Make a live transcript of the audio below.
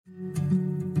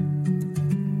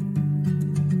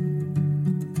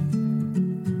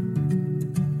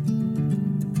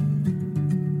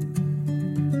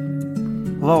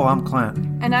Hello, I'm Clint.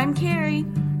 And I'm Carrie.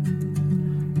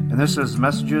 And this is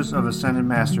Messages of Ascended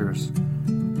Masters.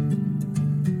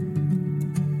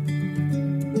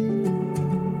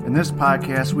 In this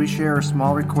podcast, we share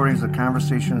small recordings of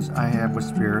conversations I have with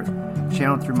Spirit,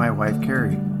 channeled through my wife,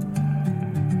 Carrie.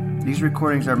 These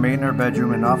recordings are made in our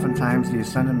bedroom, and oftentimes the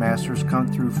Ascended Masters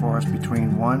come through for us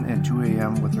between 1 and 2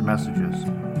 a.m. with their messages.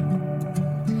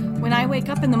 When I wake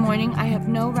up in the morning, I have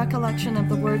no recollection of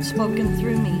the words spoken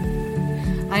through me.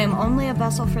 I am only a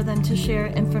vessel for them to share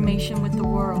information with the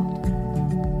world.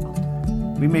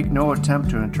 We make no attempt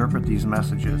to interpret these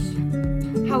messages.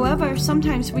 However,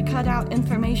 sometimes we cut out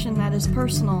information that is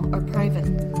personal or private.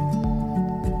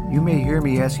 You may hear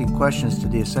me asking questions to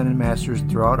the Ascended Masters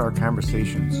throughout our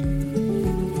conversations.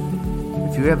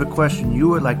 If you have a question you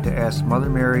would like to ask Mother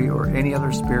Mary or any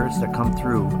other spirits that come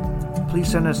through, please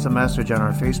send us a message on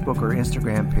our Facebook or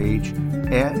Instagram page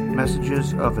at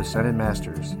Messages of Ascended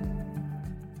Masters.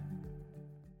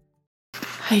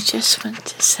 I just want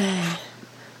to say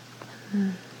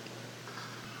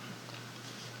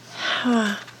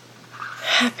how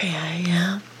happy I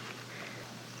am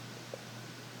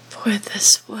for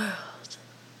this world.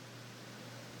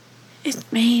 It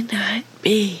may not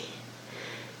be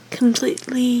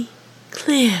completely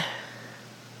clear,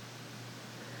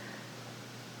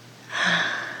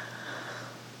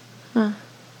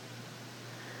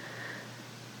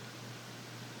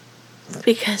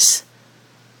 because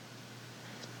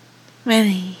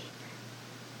many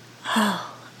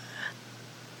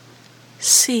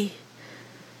see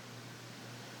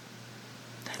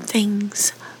that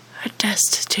things are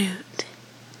destitute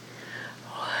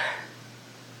or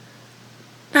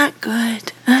not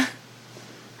good.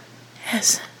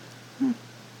 Yes.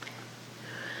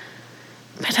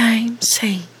 But I'm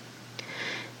saying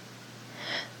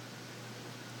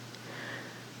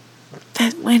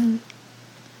that when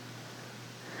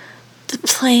the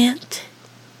plant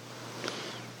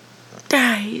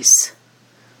dies,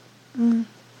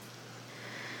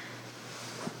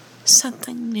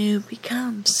 something new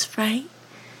becomes, right?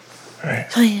 Right.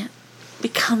 Plant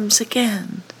becomes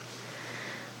again.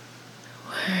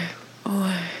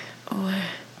 Or.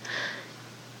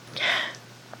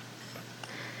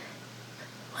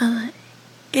 Well,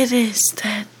 it is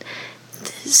that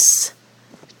this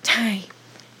time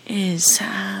is,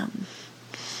 a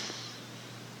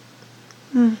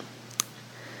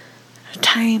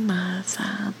time of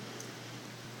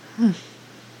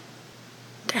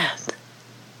death.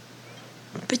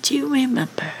 But you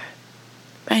remember,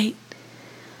 right,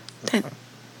 that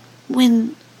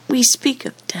when we speak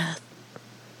of death,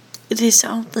 it is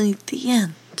only the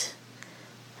end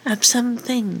of some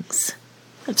things,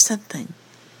 of something.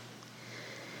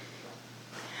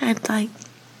 I'd like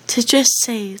to just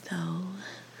say, though,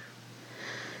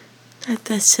 that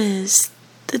this is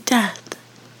the death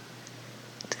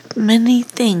of many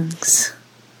things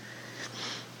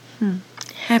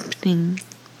happening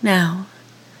now.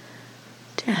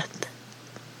 Death.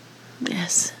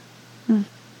 Yes.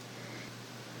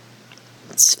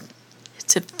 It's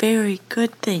a very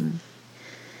good thing.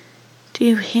 Do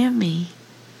you hear me?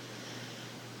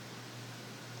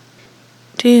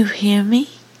 Do you hear me?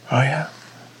 Oh, yeah.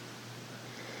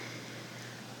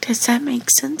 Does that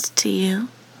make sense to you?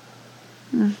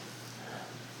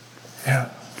 Yeah.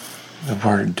 The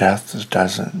word death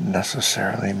doesn't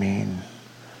necessarily mean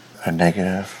a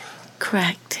negative.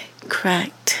 Correct.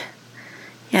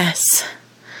 Yes.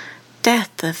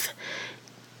 Death of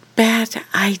bad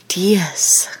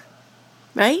ideas.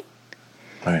 Right?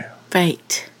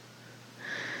 Right.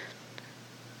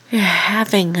 We're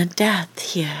having a death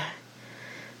here.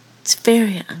 It's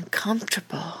very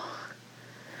uncomfortable.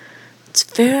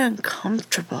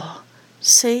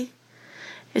 See?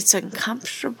 It's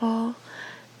uncomfortable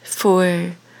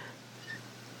for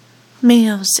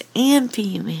males and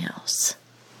females.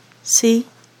 See?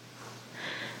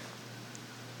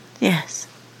 Yes.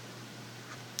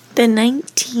 The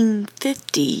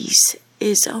 1950s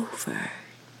is over.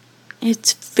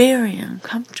 It's very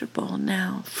uncomfortable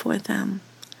now for them.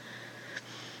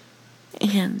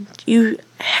 And you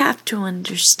have to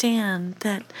understand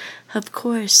that, of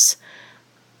course,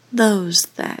 those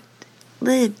that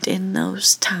lived in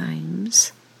those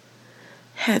times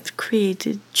have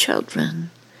created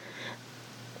children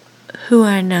who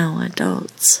are now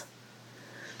adults.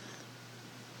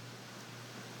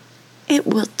 It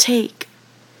will take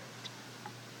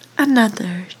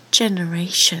another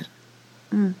generation.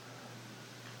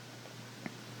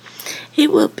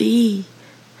 It will be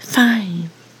fine.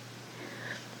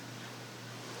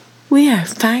 We are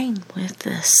fine with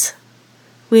this.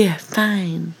 We are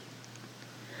fine.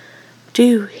 Do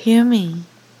you hear me?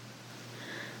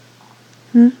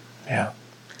 Yeah.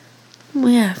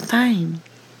 We are fine.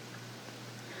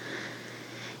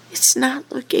 It's not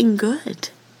looking good.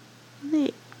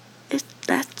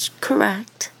 That's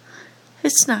correct.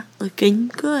 It's not looking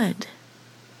good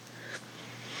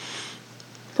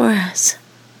for us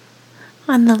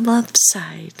on the love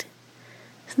side.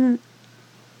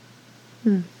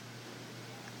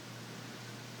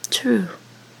 True.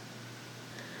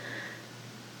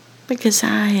 Because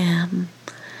I am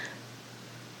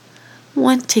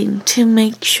wanting to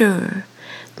make sure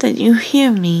that you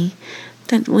hear me,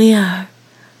 that we are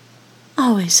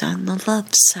always on the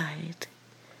love side.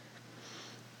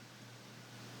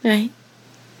 Right?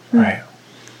 Right.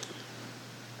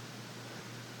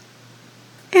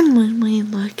 And when we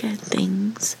look at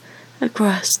things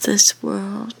across this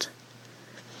world,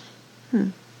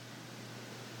 I'm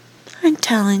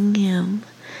telling you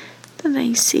that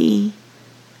I see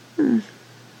there's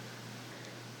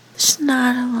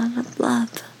not a lot of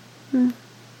love.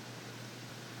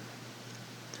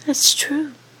 That's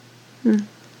true.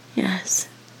 Yes.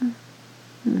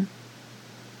 There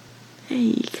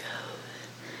you go.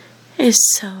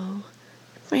 It's so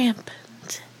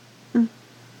rampant.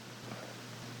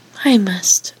 I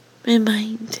must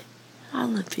remind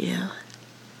all of you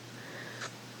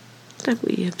that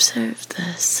we observe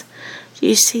this.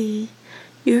 You see,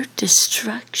 your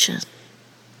destruction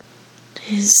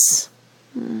is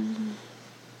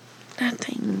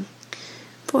nothing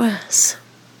for us.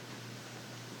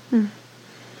 That's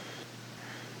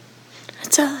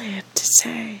all I have to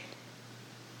say.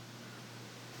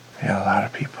 Yeah, a lot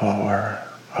of people were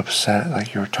upset,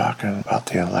 like you were talking about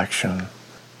the election.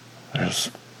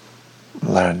 There's a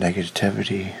lot of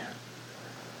negativity,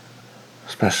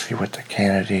 especially with the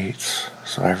candidates,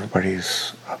 so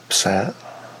everybody's upset.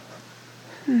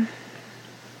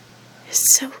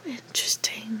 It's so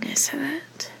interesting, isn't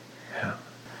it? Yeah.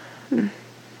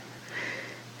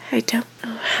 I don't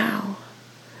know how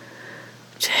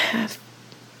to have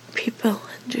people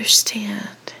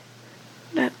understand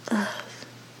that love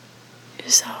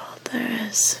is all there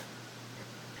is.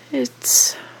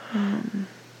 It's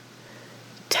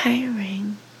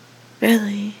tiring,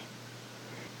 really,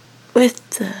 with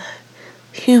the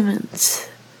humans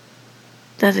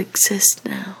that exist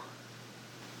now.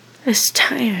 It's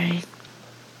tiring.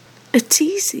 It's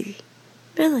easy,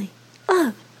 really.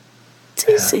 Love. It's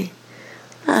easy.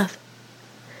 Love.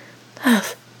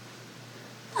 Love.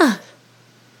 Love.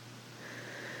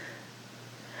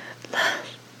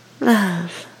 Love.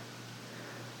 Love.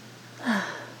 Love.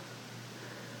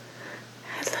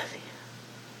 I love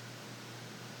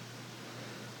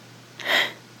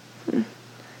you.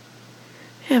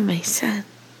 You're my son.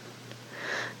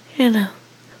 You know.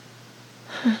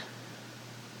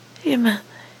 Your mother.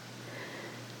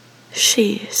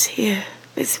 She is here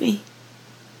with me.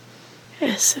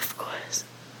 Yes, of course.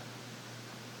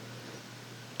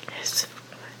 Yes, of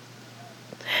course.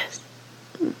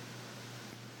 Yes.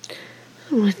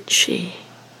 When she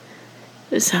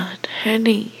was on her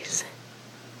knees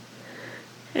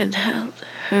and held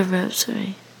her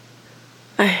rosary,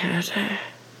 I heard her.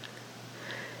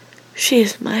 She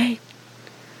is mine.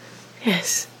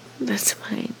 Yes, that's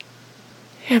mine.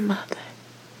 Your mother.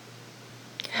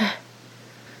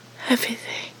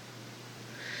 Everything.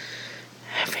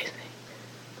 Everything.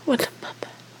 What a mother.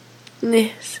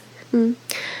 Yes. And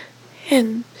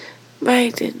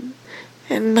Biden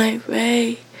and my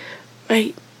Ray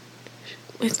right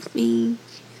with me.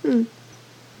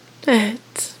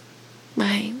 That's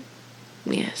mine.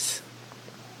 Yes.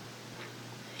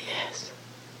 Yes.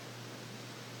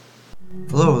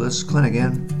 Hello, this is Clint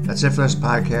again. That's it for this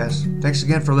podcast. Thanks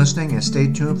again for listening, and stay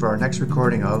tuned for our next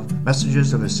recording of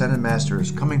Messages of Ascended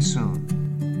Masters, coming soon.